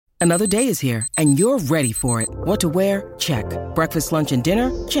Another day is here, and you're ready for it. What to wear? Check. Breakfast, lunch, and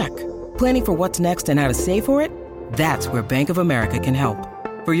dinner? Check. Planning for what's next and how to save for it? That's where Bank of America can help.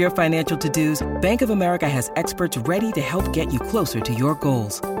 For your financial to-dos, Bank of America has experts ready to help get you closer to your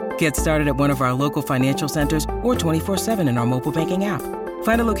goals. Get started at one of our local financial centers or 24/7 in our mobile banking app.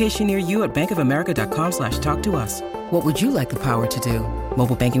 Find a location near you at bankofamerica.com/talktous. What would you like the power to do?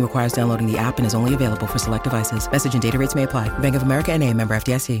 Mobile banking requires downloading the app and is only available for select devices. Message and data rates may apply. Bank of America N.A., member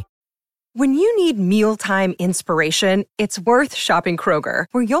FDIC. When you need mealtime inspiration, it's worth shopping Kroger,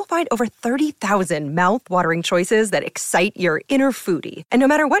 where you'll find over 30,000 mouth-watering choices that excite your inner foodie. And no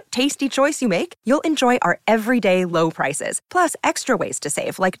matter what tasty choice you make, you'll enjoy our everyday low prices, plus extra ways to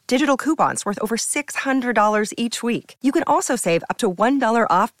save, like digital coupons worth over $600 each week. You can also save up to $1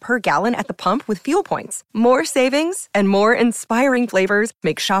 off per gallon at the pump with fuel points. More savings and more inspiring flavors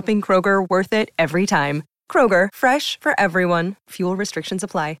make shopping Kroger worth it every time. Kroger, fresh for everyone. Fuel restrictions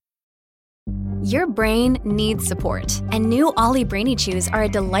apply. Your brain needs support, and new Ollie Brainy Chews are a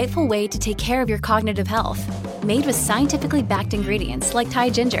delightful way to take care of your cognitive health. Made with scientifically backed ingredients like Thai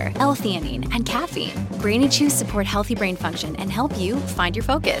ginger, L-theanine, and caffeine, Brainy Chews support healthy brain function and help you find your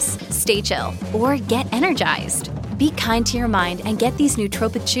focus, stay chill, or get energized. Be kind to your mind and get these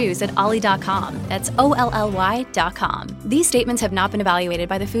nootropic chews at ollie.com. That's OLLY.com. These statements have not been evaluated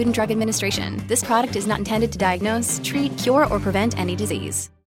by the Food and Drug Administration. This product is not intended to diagnose, treat, cure, or prevent any disease.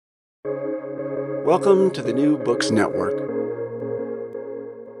 Welcome to the New Books Network.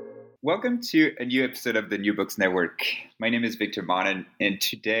 Welcome to a new episode of the New Books Network. My name is Victor Monin, and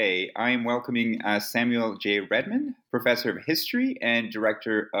today I am welcoming Samuel J. Redman, Professor of History and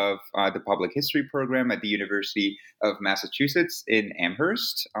Director of the Public History Program at the University of Massachusetts in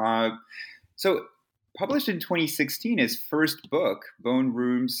Amherst. Published in 2016, his first book, Bone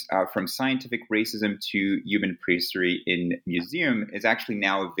Rooms, From Scientific Racism to Human Prehistory in Museum, is actually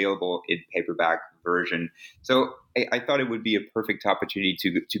now available in paperback version. So I thought it would be a perfect opportunity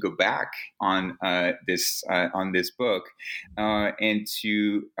to go back on this book and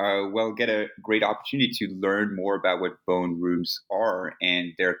to get a great opportunity to learn more about what bone rooms are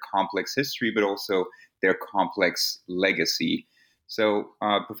and their complex history, but also their complex legacy. So,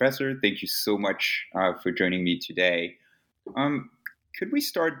 Professor, thank you so much for joining me today. Could you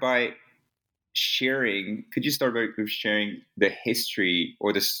start by sharing the history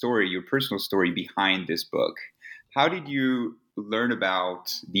or the story, your personal story behind this book? How did you learn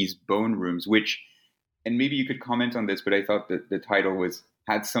about these bone rooms, and maybe you could comment on this, but I thought that the title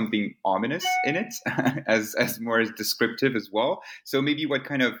had something ominous in it as more as descriptive as well. So maybe what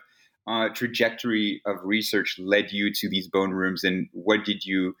kind of trajectory of research led you to these bone rooms, and what did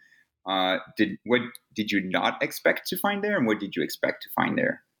you not expect to find there, and what did you expect to find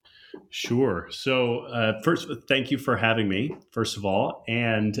there? Sure. So first, thank you for having me, first of all.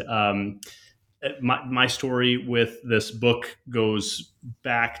 And my story with this book goes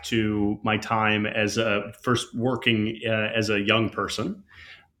back to my time as first working as a young person.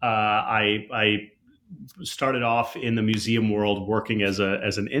 I started off in the museum world working as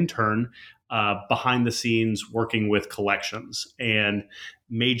an intern behind the scenes, working with collections. And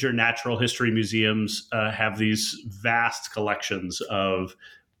major natural history museums have these vast collections of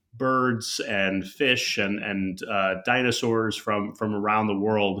birds and fish and dinosaurs from around the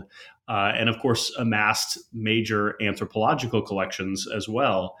world, and of course amassed major anthropological collections as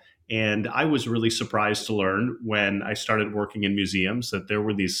well. And I was really surprised to learn when I started working in museums that there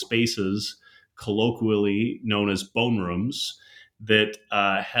were these spaces colloquially known as bone rooms that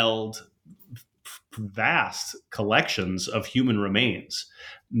held vast collections of human remains,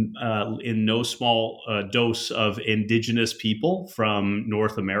 in no small dose of indigenous people from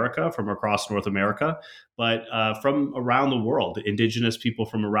across North America, but from around the world, indigenous people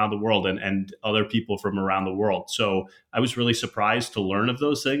from around the world and other people from around the world. So I was really surprised to learn of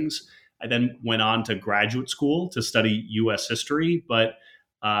those things. I then went on to graduate school to study U.S. history, but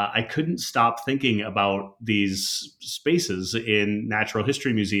I couldn't stop thinking about these spaces in natural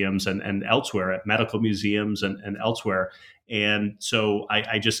history museums and elsewhere, at medical museums and elsewhere. And so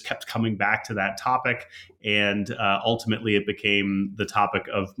I just kept coming back to that topic. And ultimately, it became the topic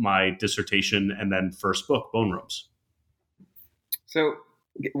of my dissertation and then first book, Bone Rooms. So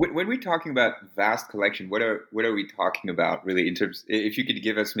when we're talking about vast collection, what are we talking about really in terms, if you could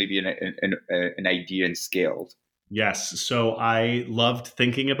give us maybe an idea in scale? Yes. So I loved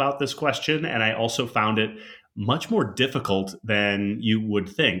thinking about this question, and I also found it much more difficult than you would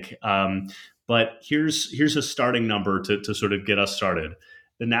think. But here's a starting number to sort of get us started.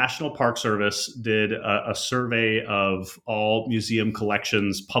 The National Park Service did a survey of all museum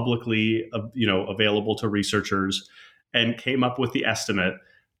collections publicly, available to researchers, and came up with the estimate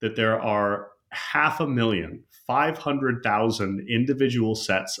that there are 500,000 individual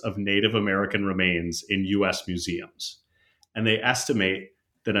sets of Native American remains in U.S. museums. And they estimate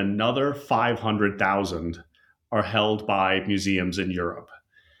that another 500,000 are held by museums in Europe.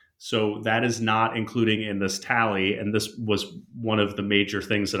 So that is not including in this tally. And this was one of the major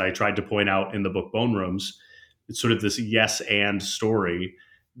things that I tried to point out in the book Bone Rooms. It's sort of this yes and story.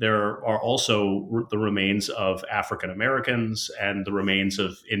 There are also the remains of African Americans and the remains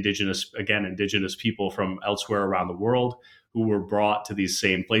of indigenous people from elsewhere around the world who were brought to these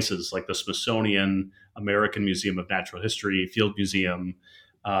same places, like the Smithsonian, American Museum of Natural History, Field Museum,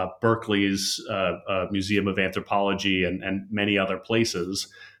 Berkeley's Museum of Anthropology, and many other places.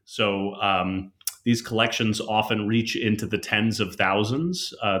 So these collections often reach into the tens of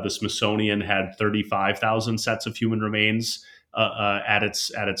thousands. The Smithsonian had 35,000 sets of human remains at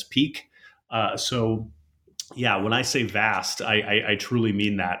its peak. So, when I say vast, I truly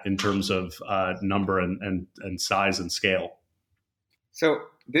mean that in terms of number and size and scale. So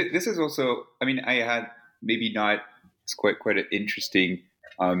this is also, I had maybe not, it's quite an interesting.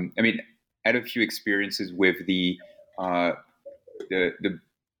 I had a few experiences with the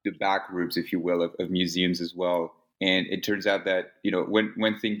back rooms, if you will, of museums as well. And it turns out that,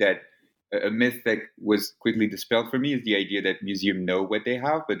 one thing that a myth that was quickly dispelled for me is the idea that museums know what they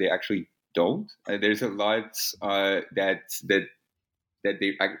have, but they actually don't. There's a lot that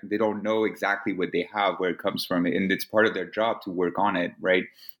they don't know exactly what they have, where it comes from, and it's part of their job to work on it, right?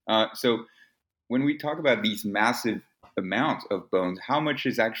 So when we talk about these massive amounts of bones, how much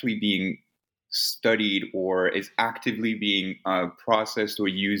is actually being studied or is actively being processed or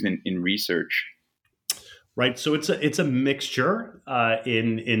used in research? Right, so it's a mixture.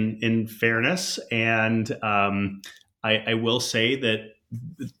 In fairness, and I will say that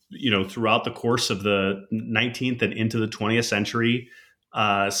throughout the course of the 19th and into the 20th century,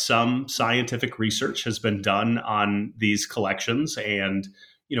 some scientific research has been done on these collections, and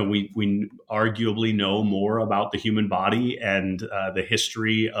we arguably know more about the human body and the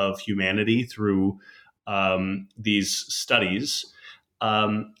history of humanity through these studies.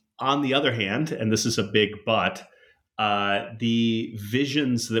 On the other hand, and this is a big but, the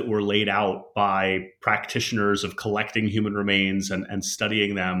visions that were laid out by practitioners of collecting human remains and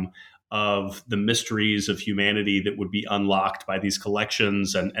studying them, of the mysteries of humanity that would be unlocked by these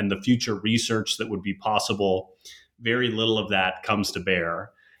collections and the future research that would be possible, very little of that comes to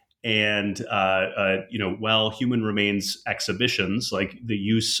bear. And, human remains exhibitions, like the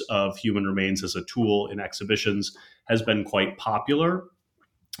use of human remains as a tool in exhibitions, has been quite popular.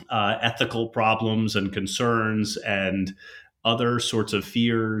 Ethical problems and concerns and other sorts of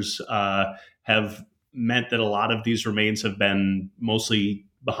fears have meant that a lot of these remains have been mostly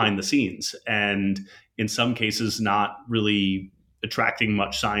behind the scenes, and in some cases not really attracting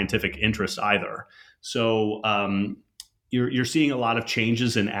much scientific interest either. So you're seeing a lot of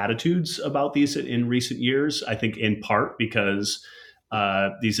changes in attitudes about these in recent years, I think in part because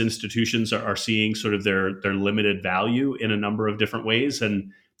these institutions are seeing sort of their limited value in a number of different ways.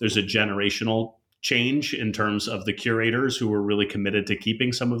 And there's a generational change in terms of the curators who were really committed to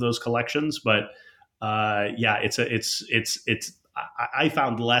keeping some of those collections. But I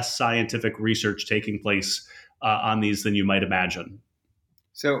found less scientific research taking place on these than you might imagine.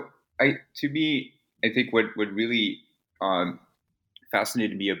 So to me, I think what really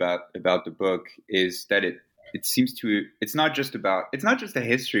fascinated me about the book is that it seems to, it's not just a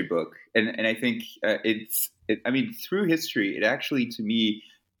history book. And I think through history, it actually, to me,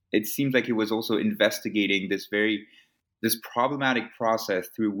 it seems like it was also investigating this problematic process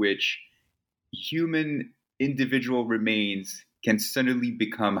through which human individual remains can suddenly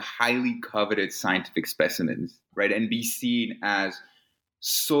become highly coveted scientific specimens, right? And be seen as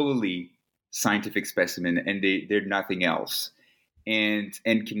solely scientific specimen, and they're nothing else. And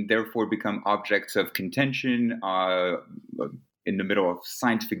can therefore become objects of contention in the middle of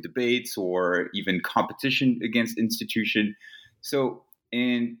scientific debates or even competition against institution. So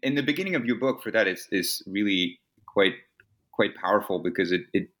in the beginning of your book, for that is really quite powerful, because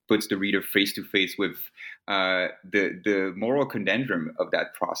it puts the reader face to face with the moral conundrum of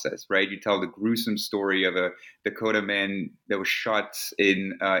that process, right? You tell the gruesome story of a Dakota man that was shot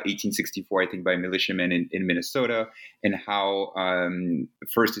in 1864, I think, by militiamen in Minnesota, and how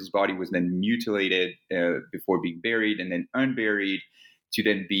first his body was then mutilated before being buried, and then unburied, to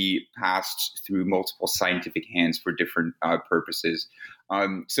then be passed through multiple scientific hands for different purposes.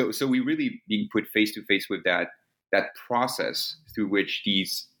 So we really being put face to face with that process through which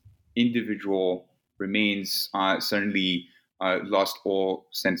these individual remains suddenly lost all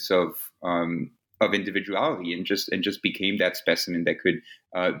sense of of individuality and just became that specimen that could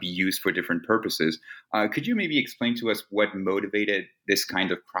be used for different purposes. Could you maybe explain to us what motivated this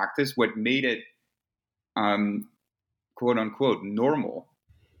kind of practice? What made it, quote unquote, normal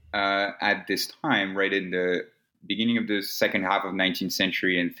at this time, right in the beginning of the second half of 19th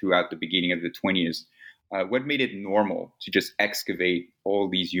century and throughout the beginning of the 20th? What made it normal to just excavate all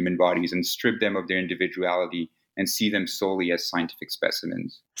these human bodies and strip them of their individuality and see them solely as scientific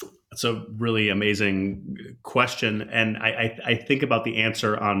specimens? That's a really amazing question, and I think about the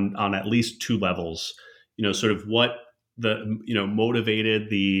answer on at least two levels. Sort of what motivated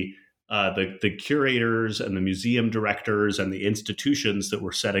the curators and the museum directors and the institutions that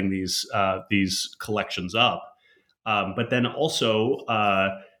were setting these collections up, but then also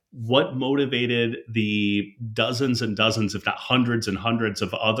what motivated the dozens and dozens, if not hundreds and hundreds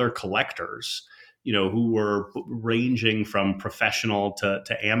of other collectors, who were ranging from professional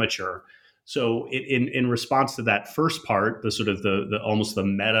to amateur. So in response to that first part, the sort of the almost the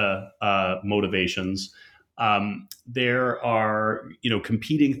meta motivations, there are,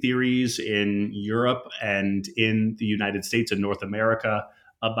 competing theories in Europe and in the United States and North America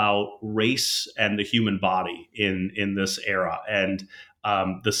about race and the human body in this era. And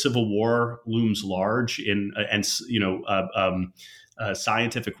the Civil War looms large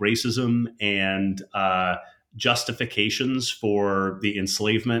scientific racism and justifications for the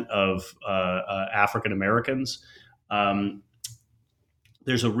enslavement of African Americans.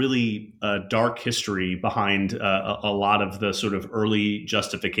 There's a really dark history behind a lot of the sort of early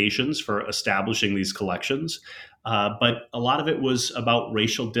justifications for establishing these collections. But a lot of it was about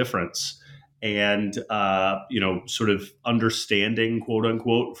racial difference and, sort of understanding, quote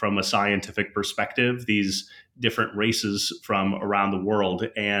unquote, from a scientific perspective, these different races from around the world.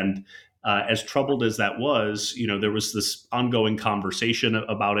 And as troubled as that was, there was this ongoing conversation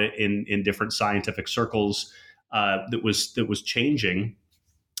about it in different scientific circles that was changing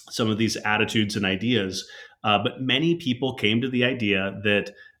some of these attitudes and ideas. But many people came to the idea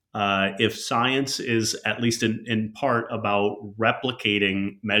that if science is at least in part about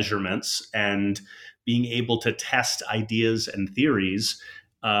replicating measurements and being able to test ideas and theories,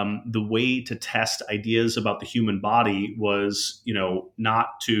 the way to test ideas about the human body was,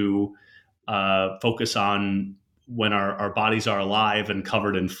 not to focus on when our bodies are alive and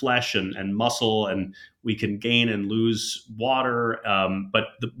covered in flesh and muscle, and we can gain and lose water, but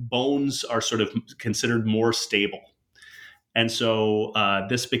the bones are sort of considered more stable. And so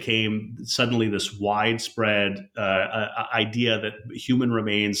this became suddenly this widespread idea that human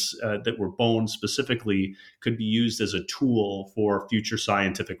remains that were bone specifically could be used as a tool for future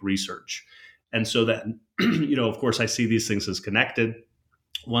scientific research. And so that, of course, I see these things as connected.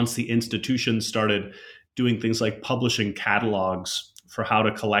 Once the institutions started doing things like publishing catalogs for how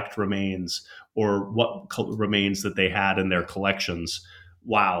to collect remains or what remains that they had in their collections,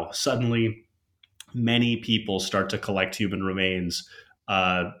 wow, suddenly many people start to collect human remains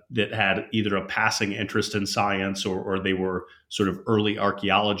that had either a passing interest in science or they were sort of early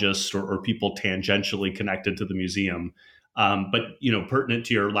archaeologists or people tangentially connected to the museum. But, pertinent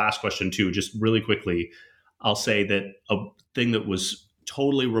to your last question too, just really quickly, I'll say that a thing that was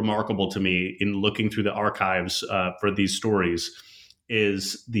totally remarkable to me in looking through the archives for these stories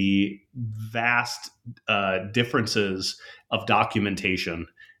is the vast differences of documentation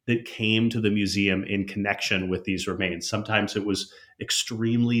that came to the museum in connection with these remains. Sometimes it was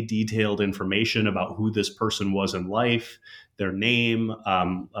extremely detailed information about who this person was in life, their name,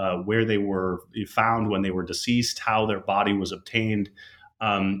 where they were found when they were deceased, how their body was obtained.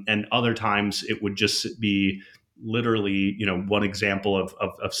 And other times it would just be literally, one example of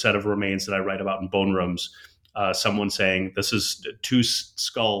a set of remains that I write about in Bone Rooms, someone saying, this is two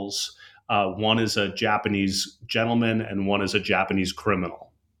skulls. One is a Japanese gentleman and one is a Japanese criminal.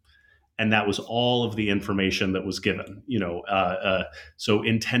 And that was all of the information that was given, so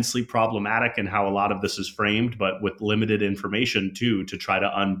intensely problematic in how a lot of this is framed, but with limited information too, to try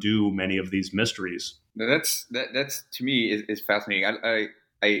to undo many of these mysteries. That's to me is fascinating.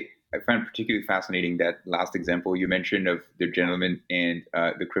 I find particularly fascinating that last example you mentioned of the gentleman and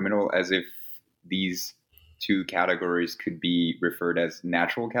the criminal, as if these two categories could be referred as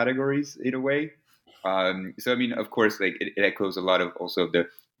natural categories in a way. So I mean, of course, like it echoes a lot of also the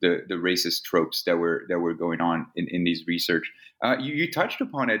racist tropes that were going on in these research. You touched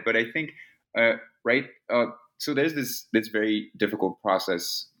upon it, but I think right. So there's this very difficult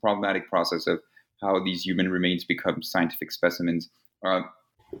problematic process of how these human remains become scientific specimens.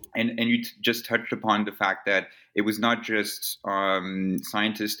 And you just touched upon the fact that it was not just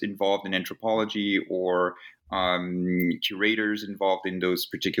scientists involved in anthropology or curators involved in those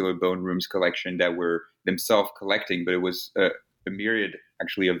particular bone rooms collection that were themselves collecting, but it was a myriad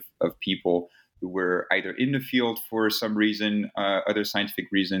actually of people who were either in the field for some reason, other scientific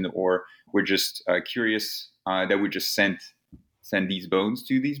reason, or were just curious that would just send these bones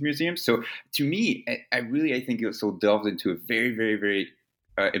to these museums. So to me, I think it also delved into a very, very, very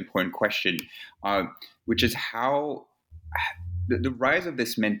important question, which is how the rise of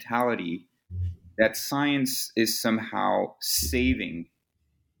this mentality that science is somehow saving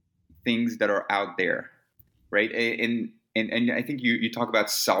things that are out there, right? And I think you talk about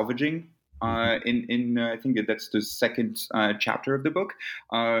salvaging in I think that's the second chapter of the book.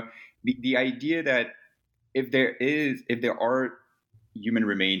 The idea that if there are human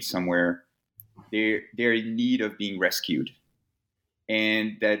remains somewhere, they're in need of being rescued,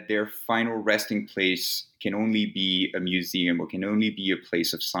 and that their final resting place can only be a museum or can only be a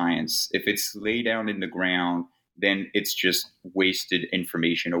place of science. If it's laid down in the ground, then it's just wasted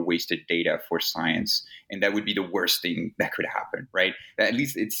information or wasted data for science. And that would be the worst thing that could happen, right? At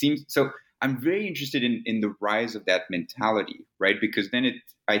least it seems. So I'm very interested in the rise of that mentality, right? Because then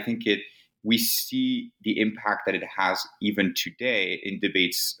we see the impact that it has even today in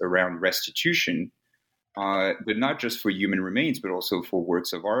debates around restitution, but not just for human remains, but also for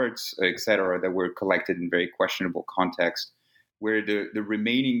works of art, et cetera, that were collected in very questionable context, where the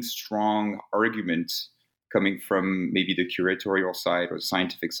remaining strong argument coming from maybe the curatorial side or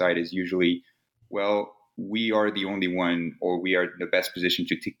scientific side is usually, well, we are the only one, or we are in the best position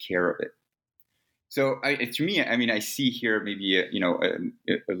to take care of it. So to me, I mean, I see here maybe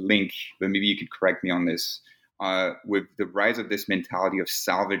a link, but maybe you could correct me on this, with the rise of this mentality of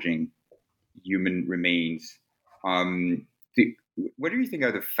salvaging human remains. What do you think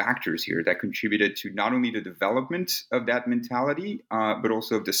are the factors here that contributed to not only the development of that mentality, but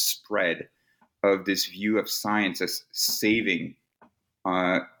also of the spread of this view of science as saving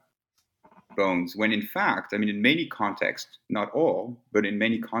bones, when in fact, I mean, in many contexts, not all, but in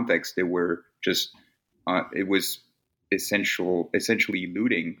many contexts, they were just, it was essentially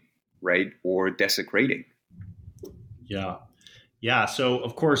looting, right, or desecrating. Yeah. So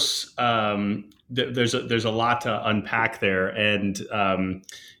of course, there's a lot to unpack there, and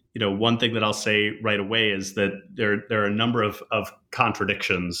one thing that I'll say right away is that there are a number of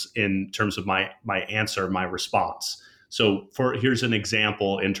contradictions in terms of my answer, my response. So here's an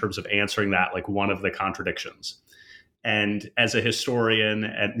example in terms of answering that, like one of the contradictions. And as a historian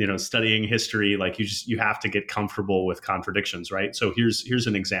and studying history, like you have to get comfortable with contradictions, right? So here's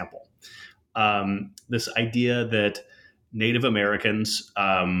an example. This idea that Native Americans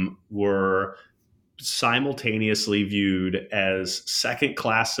were simultaneously viewed as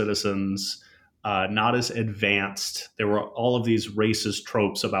second-class citizens, not as advanced. There were all of these racist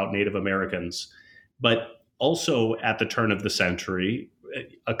tropes about Native Americans. But also at the turn of the century,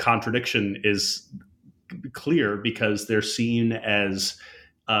 a contradiction is clear because they're seen as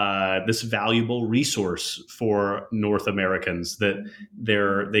this valuable resource for North Americans, that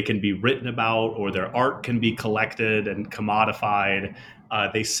they can be written about, or their art can be collected and commodified.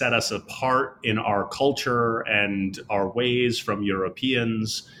 They set us apart in our culture and our ways from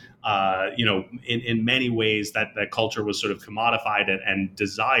Europeans. In many ways that culture was sort of commodified and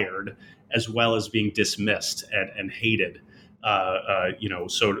desired, as well as being dismissed and hated.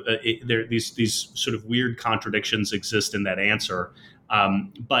 These sort of weird contradictions exist in that answer.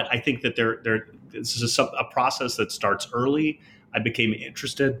 But I think that this is a process that starts early. I became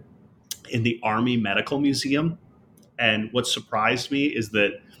interested in the Army Medical Museum. And what surprised me is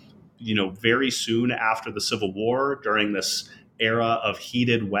that, very soon after the Civil War, during this era of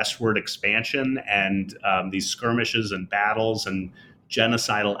heated westward expansion and these skirmishes and battles and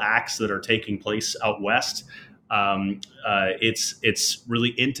genocidal acts that are taking place out west, it's really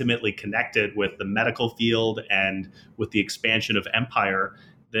intimately connected with the medical field and with the expansion of empire,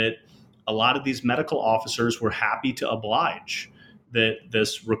 that a lot of these medical officers were happy to oblige. That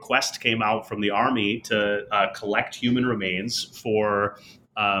this request came out from the Army to collect human remains for,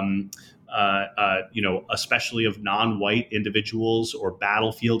 especially of non-white individuals or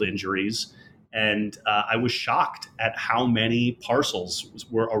battlefield injuries. And I was shocked at how many parcels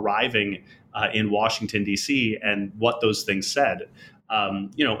were arriving in Washington, D.C., and what those things said.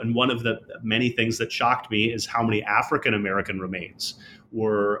 And one of the many things that shocked me is how many African-American remains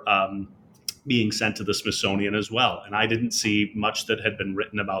were being sent to the Smithsonian as well. And I didn't see much that had been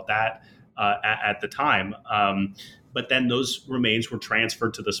written about that at the time. But then those remains were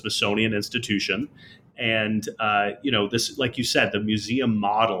transferred to the Smithsonian Institution. And, this, like you said, the museum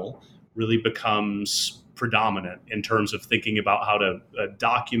model really becomes predominant in terms of thinking about how to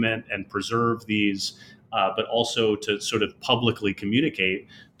document and preserve these, but also to sort of publicly communicate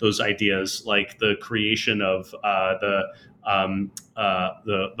those ideas, like the creation of the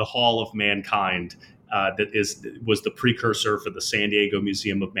Hall of Mankind. That was the precursor for the San Diego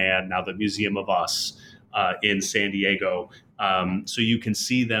Museum of Man, now the Museum of Us in San Diego. So you can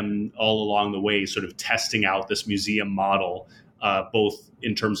see them all along the way sort of testing out this museum model, both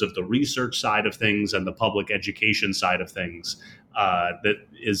in terms of the research side of things and the public education side of things, that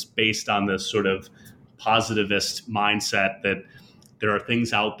is based on this sort of positivist mindset that there are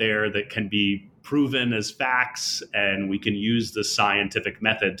things out there that can be proven as facts, and we can use the scientific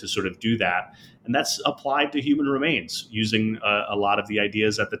method to sort of do that. And that's applied to human remains using a lot of the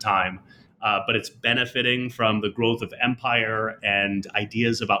ideas at the time. But it's benefiting from the growth of empire and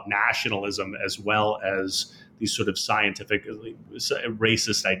ideas about nationalism, as well as these sort of scientific,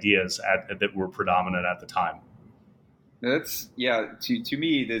 racist ideas that were predominant at the time. That's, to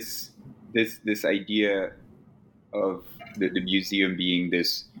me, this idea of the museum being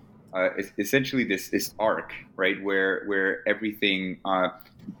this essentially this arc, right, where everything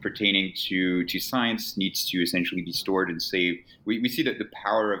pertaining to science needs to essentially be stored and saved. We see that the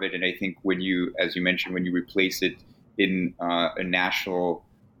power of it, and I think as you mentioned, when you replace it in a national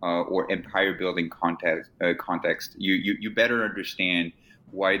or empire building context, you better understand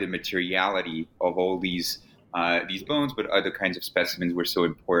why the materiality of all these bones, but other kinds of specimens, were so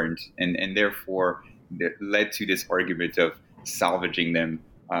important, and therefore led to this argument of salvaging them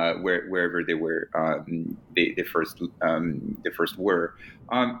wherever they were, they first were.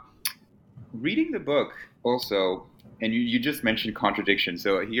 Reading the book also, and you just mentioned contradiction.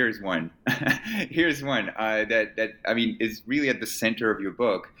 So here's one. Here's one that I mean is really at the center of your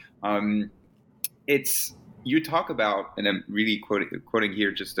book. You talk about, and I'm really quoting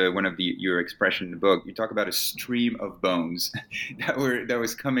here just one of your expression in the book. You talk about a stream of bones that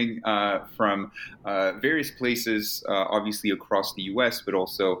was coming from various places, obviously across the U.S., but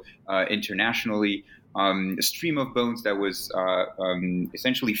also internationally. A stream of bones that was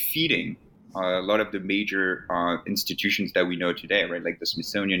essentially feeding a lot of the major institutions that we know today, right? Like the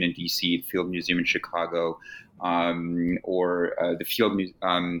Smithsonian in D.C., the Field Museum in Chicago, or the Field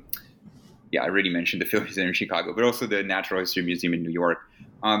Museum. I already mentioned the Field Museum in Chicago, but also the Natural History Museum in New York.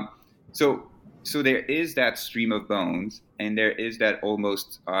 So there is that stream of bones, and there is that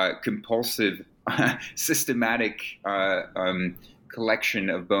almost compulsive, systematic collection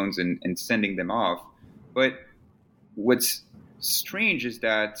of bones and sending them off. But what's strange is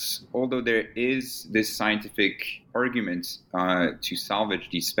that although there is this scientific argument to salvage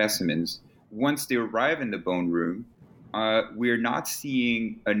these specimens, once they arrive in the bone room, we're not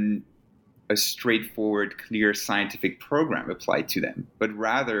seeing a straightforward, clear scientific program applied to them, but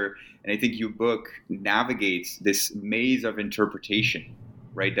rather, and I think your book navigates this maze of interpretation,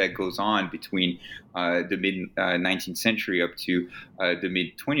 right, that goes on between the mid-19th century up to the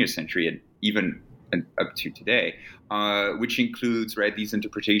mid-20th century, and even up to today, which includes, right, these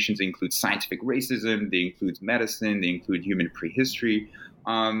interpretations include scientific racism, they include medicine, they include human prehistory.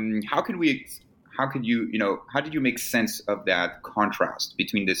 How did you make sense of that contrast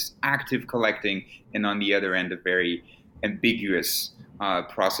between this active collecting and, on the other end, a very ambiguous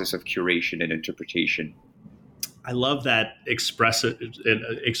process of curation and interpretation? I love that expression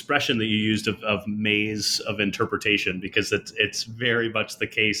that you used of maze of interpretation, because it's very much the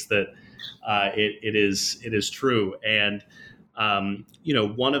case that it is true. And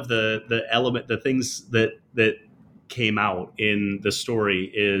one of the things that came out in the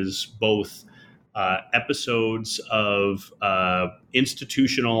story is both episodes of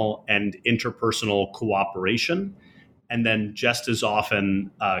institutional and interpersonal cooperation, and then just as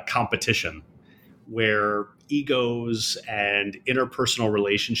often competition, where egos and interpersonal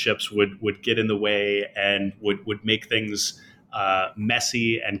relationships would get in the way and would make things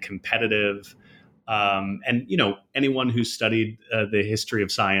messy and competitive. And anyone who's studied the history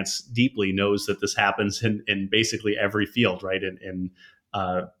of science deeply knows that this happens in basically every field, right? In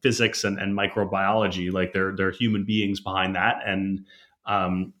physics and microbiology, like there are human beings behind that, and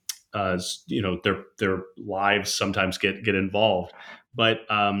their lives sometimes get involved. But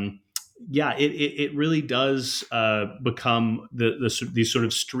it really does become these sort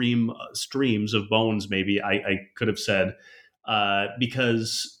of streams of bones. Maybe I could have said,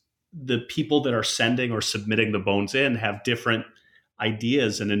 because the people that are sending or submitting the bones in have different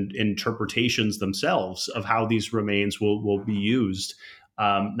ideas and interpretations themselves of how these remains will be used,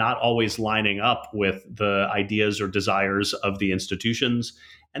 not always lining up with the ideas or desires of the institutions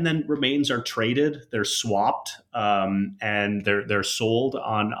and then remains are traded, they're swapped, and they're sold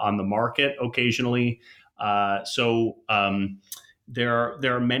on the market occasionally. There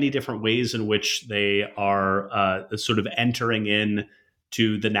are many different ways in which they are sort of entering in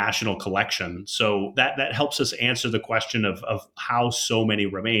to the national collection. So that helps us answer the question of how so many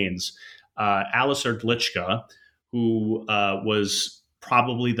remains. Alice Erdlichka, who was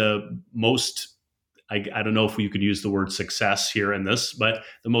probably the most, I don't know if you could use the word success here in this, but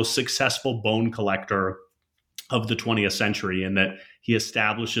the most successful bone collector of the 20th century, in that he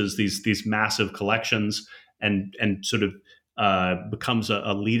establishes these massive collections and sort of becomes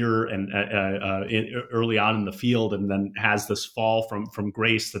a leader and early on in the field, and then has this fall from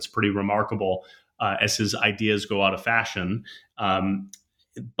grace that's pretty remarkable as his ideas go out of fashion.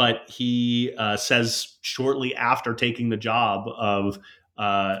 But he says shortly after taking the job of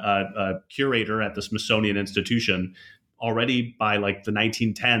a curator at the Smithsonian Institution, already by like the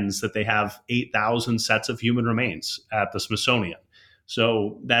 1910s, that they have 8,000 sets of human remains at the Smithsonian.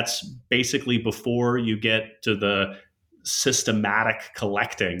 So that's basically before you get to the systematic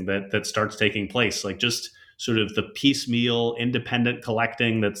collecting that starts taking place, like just sort of the piecemeal independent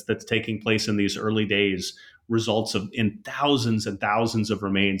collecting that's taking place in these early days results in thousands and thousands of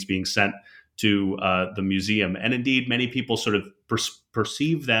remains being sent to the museum. And indeed, many people sort of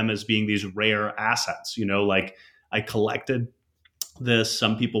perceive them as being these rare assets, like I collected this,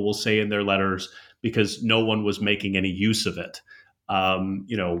 some people will say in their letters, because no one was making any use of it,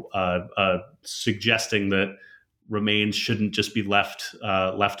 suggesting that remains shouldn't just be left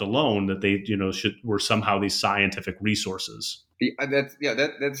alone, that they were somehow these scientific resources. That's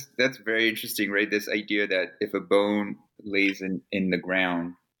very interesting, right? This idea that if a bone lays in the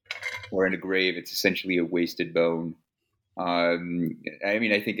ground or in a grave, it's essentially a wasted bone. I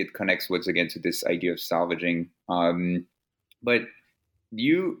think it connects once again to this idea of salvaging. But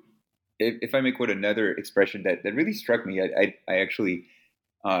if I may quote another expression that really struck me, I actually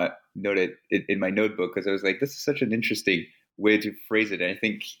noted it in my notebook, because I was like, this is such an interesting way to phrase it. And I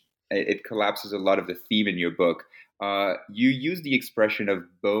think it collapses a lot of the theme in your book. You use the expression of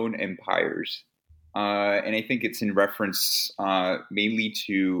bone empires. And I think it's in reference mainly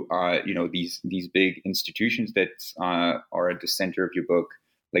to these big institutions that are at the center of your book,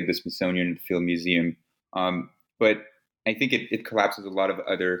 like the Smithsonian and Field Museum. But I think it collapses a lot of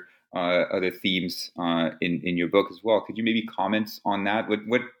other themes in your book as well. Could you maybe comment on that?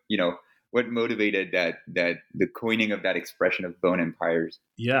 What motivated that the coining of that expression of bone empires?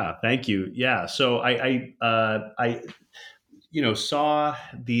 Yeah, thank you. Yeah, so I saw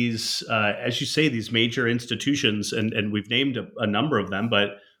these, as you say, these major institutions, and we've named a number of them,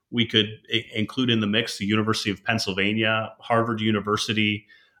 but we could include in the mix the University of Pennsylvania, Harvard University,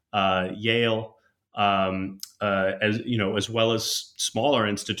 Yale, as well as smaller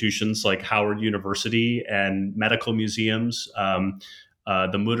institutions like Howard University and medical museums.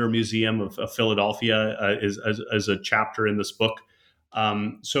 The Mutter Museum of Philadelphia is a chapter in this book.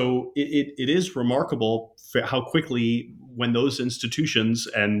 So it is remarkable how quickly, when those institutions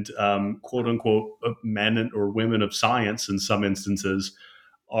and quote unquote men or women of science in some instances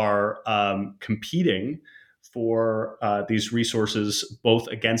are competing for these resources, both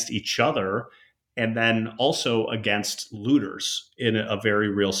against each other and then also against looters in a very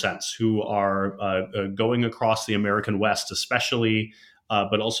real sense, who are going across the American West, especially,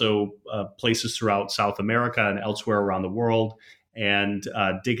 but also places throughout South America and elsewhere around the world, and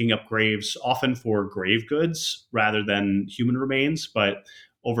digging up graves, often for grave goods rather than human remains. But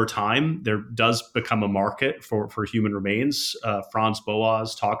over time, there does become a market for human remains. Franz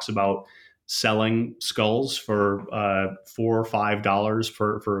Boas talks about selling skulls for $4 or $5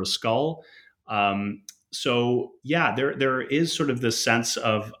 for a skull. So yeah, there is sort of this sense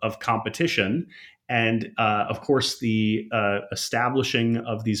of competition. And of course, the establishing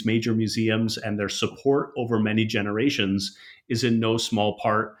of these major museums and their support over many generations is in no small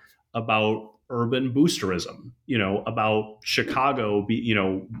part about urban boosterism, about Chicago,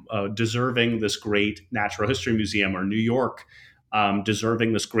 deserving this great natural history museum, or New York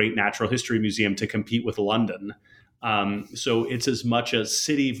deserving this great natural history museum to compete with London. So it's as much a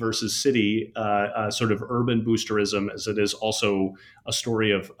city versus city sort of urban boosterism as it is also a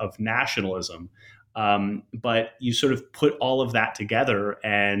story of nationalism. But you sort of put all of that together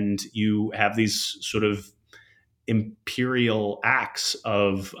and you have these sort of imperial acts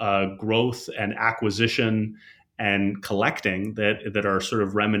of growth and acquisition and collecting that are sort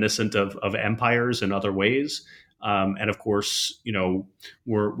of reminiscent of empires in other ways. And of course,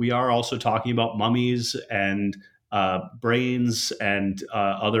 we are also talking about mummies and brains and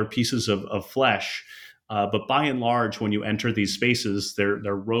other pieces of flesh But by and large, when you enter these spaces, they're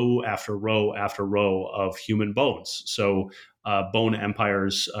row after row after row of human bones. So bone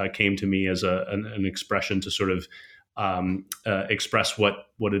empires came to me as an expression to sort of express what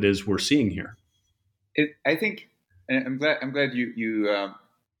it is we're seeing here. I think, and I'm glad you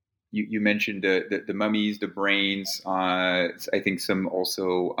mentioned the mummies, the brains. I think some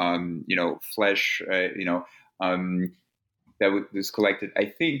also flesh. That was collected. I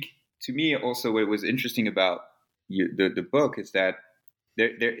think, to me, also what was interesting about the book is that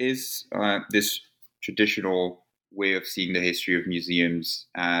there is this traditional way of seeing the history of museums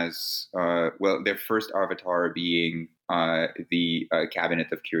as their first avatar being the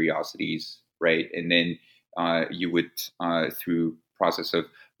Cabinet of Curiosities, right? And then you would, through process of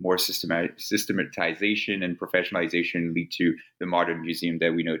more systematization and professionalization, lead to the modern museum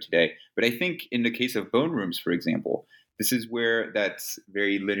that we know today. But I think in the case of bone rooms, for example, this is where that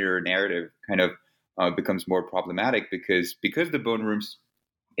very linear narrative kind of becomes more problematic because the bone rooms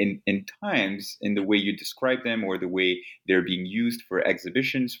in times, in the way you describe them or the way they're being used for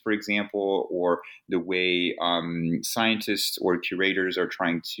exhibitions, for example, or the way scientists or curators are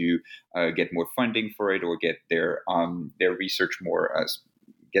trying to get more funding for it or get their research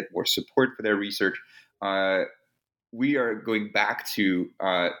get more support for their research. We are going back to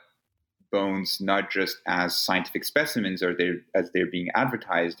bones not just as scientific specimens as they're being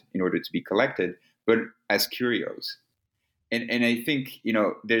advertised in order to be collected, but as curios. And I think,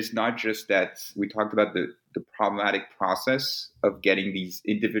 there's not just that we talked about the problematic process of getting these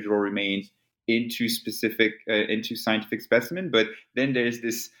individual remains into scientific specimen, but then there's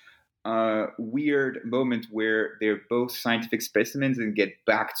this weird moment where they're both scientific specimens and get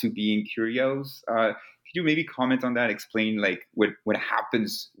back to being curios. Could you maybe comment on that? Explain what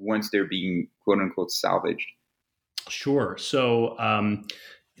happens once they're being quote unquote salvaged? Sure. So,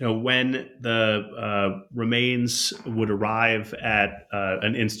 when the remains would arrive at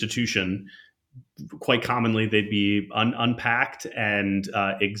an institution, quite commonly they'd be unpacked and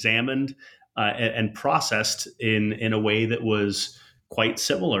examined and processed in a way that was quite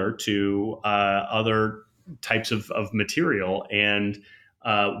similar to other types of material. And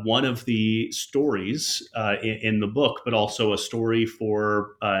one of the stories in the book, but also a story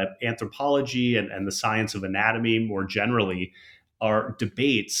for anthropology and the science of anatomy more generally, are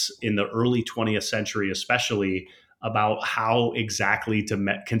debates in the early 20th century, especially about how exactly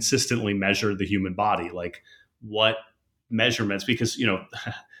to consistently measure the human body, like what measurements, because,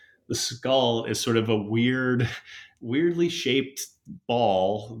 the skull is sort of a weirdly shaped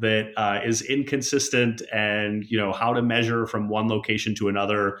ball that is inconsistent, and, how to measure from one location to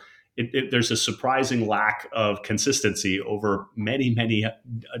another. There's a surprising lack of consistency over many, many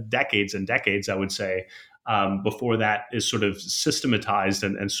decades and decades, I would say, before that is sort of systematized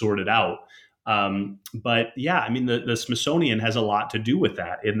and sorted out. But yeah, the Smithsonian has a lot to do with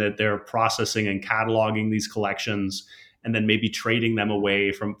that, in that they're processing and cataloging these collections and then maybe trading them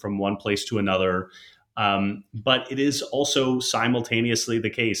away from one place to another. But it is also simultaneously the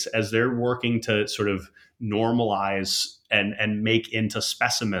case, as they're working to sort of normalize and make into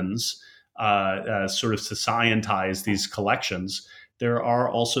specimens, sort of to scientize these collections, there are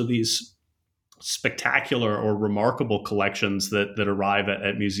also these spectacular or remarkable collections that arrive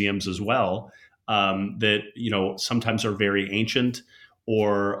at museums as well, that sometimes are very ancient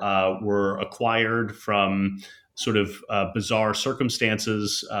or were acquired from sort of bizarre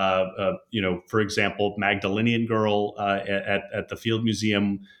circumstances. For example, Magdalenian Girl at the Field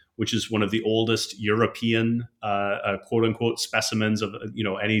Museum, which is one of the oldest European quote unquote specimens of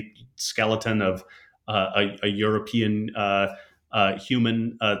any skeleton of a European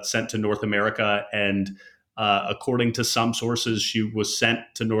human sent to North America. And according to some sources, she was sent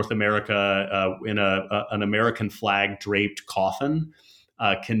to North America in an American flag draped coffin,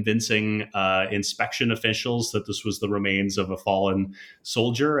 convincing inspection officials that this was the remains of a fallen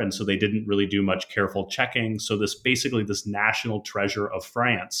soldier. And so they didn't really do much careful checking. So this national treasure of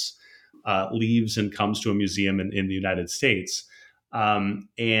France leaves and comes to a museum in the United States.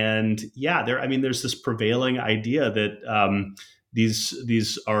 And yeah, there's this prevailing idea that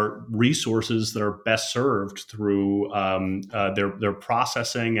these are resources that are best served through their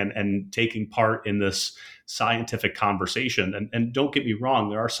processing and taking part in this scientific conversation. And don't get me wrong,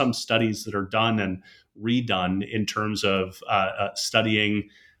 there are some studies that are done and redone in terms of studying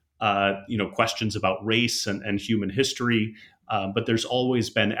questions about race and human history. But there's always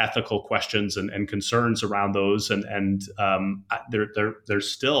been ethical questions and concerns around those, and they're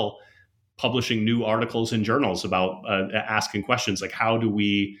still publishing new articles in journals about asking questions like, how do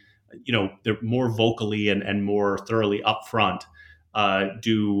we, they're more vocally and more thoroughly upfront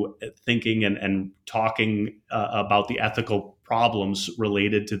do thinking and talking about the ethical problems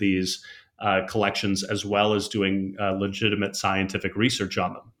related to these collections, as well as doing legitimate scientific research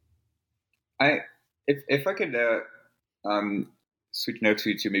on them. If I could switch now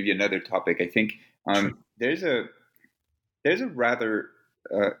to maybe another topic, I think there's an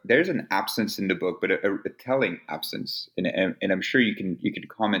absence in the book, but a telling absence, and I'm sure you can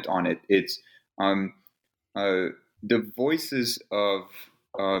comment on it. It's the voices of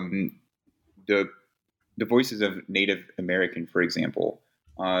the voices of Native American, for example,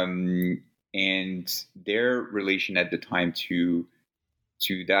 and their relation at the time to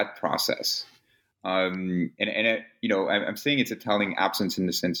that process. I'm saying it's a telling absence in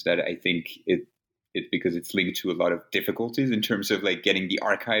the sense that I think it's because it's linked to a lot of difficulties in terms of like getting the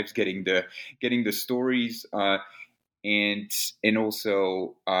archives, getting the stories, and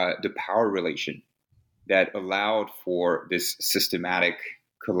also the power relation that allowed for this systematic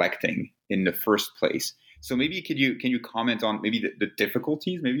collecting in the first place. So maybe can you comment on maybe the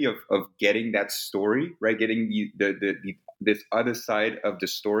difficulties maybe of getting that story, right? Getting the this other side of the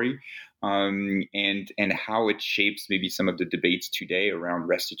story, and how it shapes maybe some of the debates today around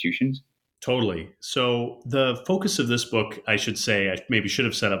restitutions. Totally. So the focus of this book, I should say, I maybe should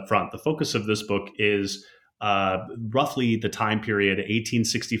have said up front, the focus of this book is roughly the time period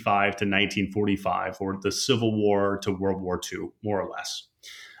 1865 to 1945, or the Civil War to World War II, more or less.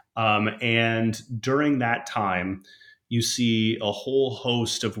 And during that time, you see a whole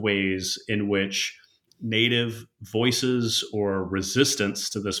host of ways in which Native voices or resistance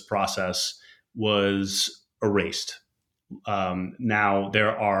to this process was erased. Now,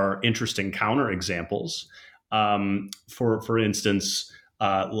 there are interesting counterexamples. For instance,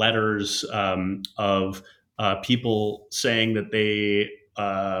 letters of people saying that they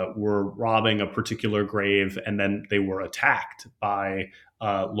were robbing a particular grave, and then they were attacked by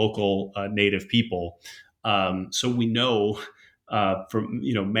local Native people. So we know from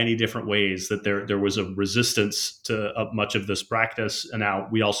many different ways that there was a resistance to much of this practice. And now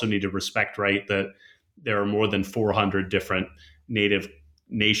we also need to respect, right, that there are more than 400 different Native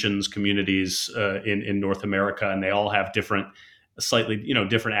nations, communities in North America, and they all have slightly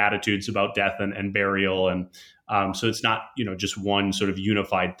different attitudes about death and burial, and so it's not just one sort of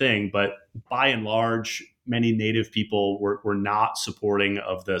unified thing. But by and large, many Native people were not supporting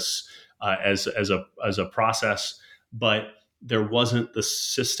of this as a process, but there wasn't the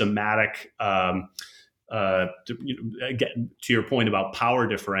systematic. Again, to your point about power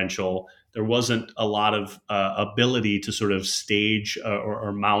differential, there wasn't a lot of ability to sort of stage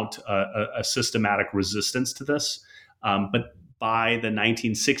or mount a systematic resistance to this. But by the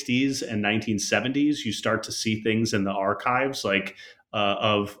 1960s and 1970s, you start to see things in the archives like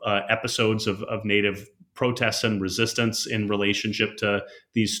of episodes of Native protests and resistance in relationship to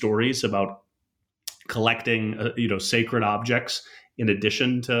these stories about collecting sacred objects in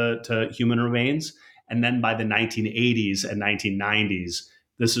addition to human remains. And then by the 1980s and 1990s,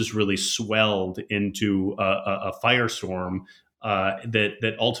 this has really swelled into a firestorm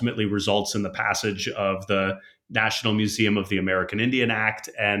that ultimately results in the passage of the National Museum of the American Indian Act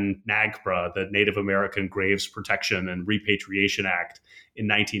and NAGPRA, the Native American Graves Protection and Repatriation Act in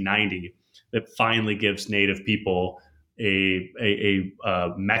 1990, that finally gives Native people a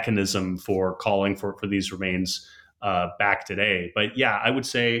mechanism for calling for these remains back today. But yeah, I would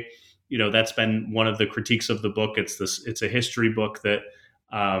say, that's been one of the critiques of the book. It's a history book that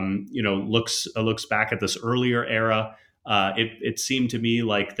looks back at this earlier era. It seemed to me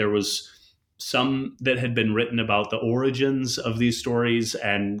like there was some that had been written about the origins of these stories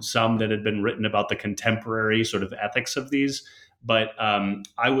and some that had been written about the contemporary sort of ethics of these. But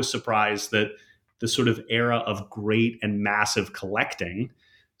I was surprised that the sort of era of great and massive collecting,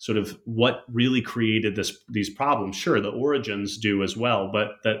 sort of what really created these problems. Sure, the origins do as well,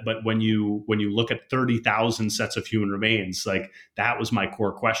 but when you look at 30,000 sets of human remains, like that was my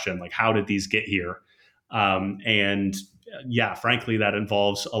core question, like how did these get here? And yeah, frankly, that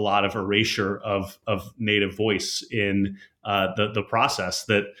involves a lot of erasure of Native voice in the process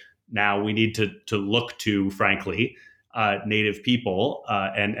that now we need to look to, frankly, Native people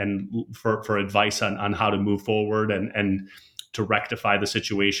and for advice on how to move forward and to rectify the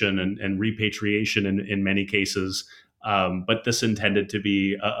situation and repatriation in many cases. But this intended to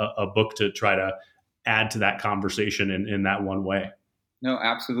be a book to try to add to that conversation in that one way. No,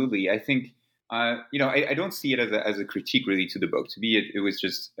 absolutely. I think, I don't see it as a critique really to the book. To me, it was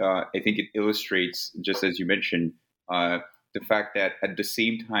just, I think it illustrates, just as you mentioned, the fact that at the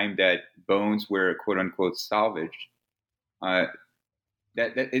same time that bones were quote unquote salvaged,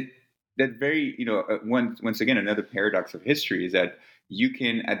 that that very, once again, another paradox of history is that you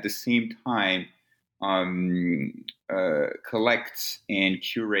can at the same time collect and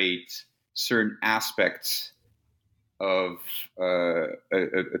curate certain aspects of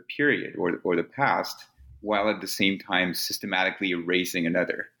a period or the past, while at the same time systematically erasing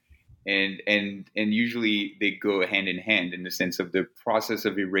another. And usually they go hand in hand, in the sense of the process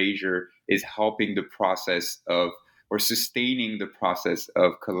of erasure is helping the process of, or sustaining the process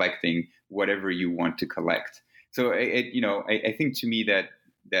of, collecting whatever you want to collect. So I think to me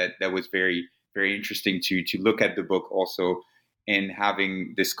that was very, very interesting to look at the book also, and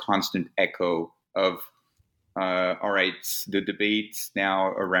having this constant echo of all right, the debates now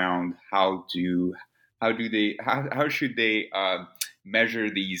around how should they measure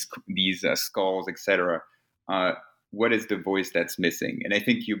these skulls, etc. What is the voice that's missing? And I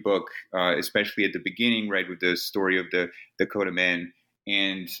think your book, especially at the beginning, right, with the story of the Dakota Man,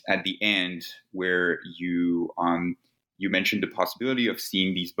 and at the end where you mentioned the possibility of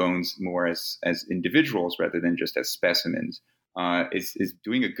seeing these bones more as individuals rather than just as specimens, is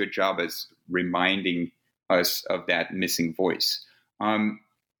doing a good job as reminding us of that missing voice.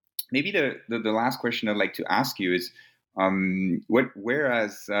 Maybe the last question I'd like to ask you is,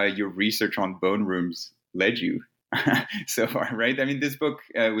 whereas your research on bone rooms led you so far, right? I mean, this book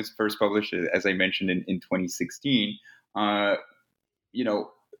was first published, as I mentioned, in 2016.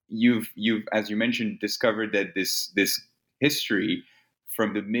 You've, as you mentioned, discovered that this history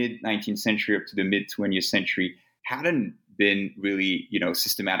from the mid 19th century up to the mid 20th century hadn't been really,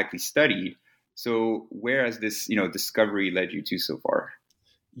 systematically studied. So where has this, discovery led you to so far?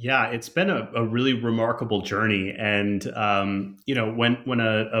 Yeah, it's been a really remarkable journey. And, when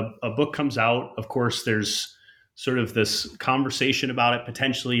a book comes out, of course, there's sort of this conversation about it,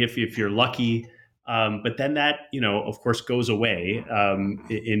 potentially, if you're lucky. But then that, of course, goes away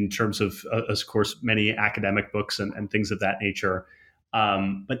in terms of course, many academic books and things of that nature.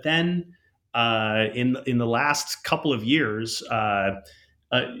 But then in the last couple of years, a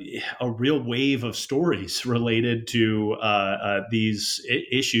real wave of stories related to these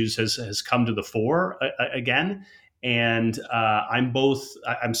issues has come to the fore again. And I'm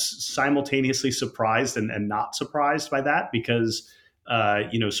simultaneously surprised and not surprised by that, because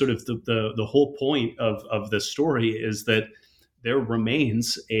sort of the whole point of this story is that there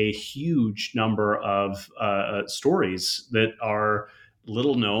remains a huge number of stories that are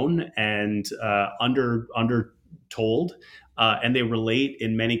little known and undertold. And they relate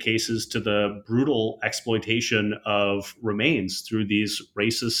in many cases to the brutal exploitation of remains through these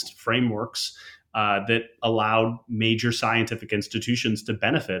racist frameworks that allowed major scientific institutions to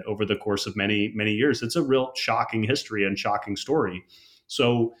benefit over the course of many, many years. It's a real shocking history and shocking story.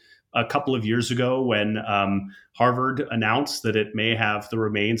 So a couple of years ago, when Harvard announced that it may have the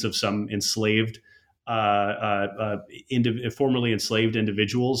remains of some enslaved formerly enslaved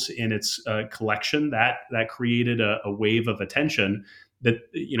individuals in its collection, that created a wave of attention that,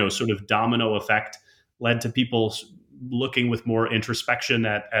 sort of domino effect, led to people looking with more introspection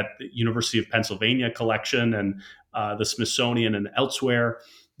at the University of Pennsylvania collection and the Smithsonian and elsewhere.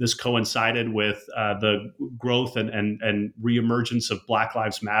 This coincided with the growth and reemergence of Black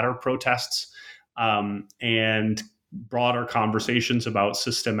Lives Matter protests and broader conversations about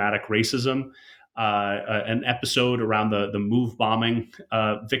systematic racism. An episode around the MOVE bombing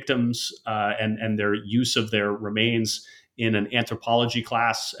victims and their use of their remains in an anthropology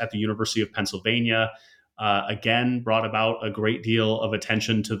class at the University of Pennsylvania, again brought about a great deal of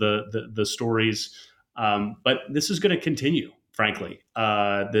attention to the stories. But this is going to continue, frankly.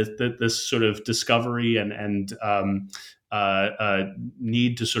 This sort of discovery and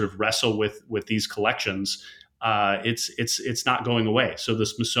need to sort of wrestle with these collections. It's not going away. So the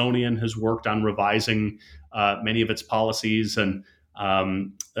Smithsonian has worked on revising many of its policies, and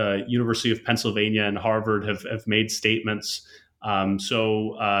University of Pennsylvania and Harvard have made statements.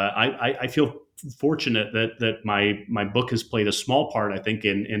 So I feel fortunate that my book has played a small part, I think,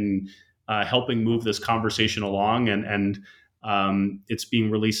 in helping move this conversation along, and it's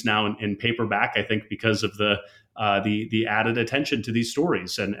being released now in paperback, I think, because of the added attention to these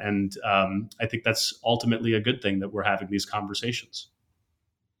stories. And I think that's ultimately a good thing that we're having these conversations.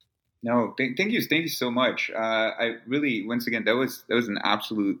 No, thank you so much. I really, once again, that was an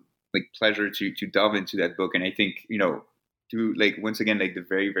absolute pleasure to delve into that book. And I think, to once again, the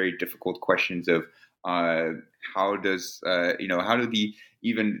very, very difficult questions of how do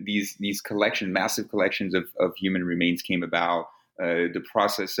even these massive collections of human remains came about, the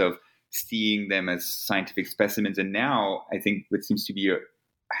process of seeing them as scientific specimens. And now I think what seems to be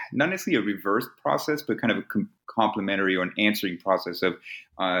not necessarily a reverse process, but kind of a complementary or an answering process of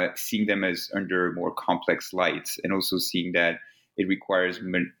seeing them as under more complex lights, and also seeing that it requires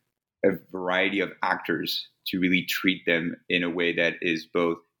a variety of actors to really treat them in a way that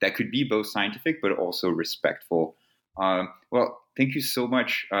could be both scientific but also respectful. Well, thank you so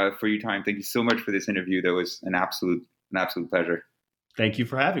much for your time. Thank you so much for this interview. That was an absolute pleasure. Thank you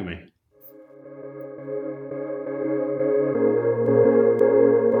for having me.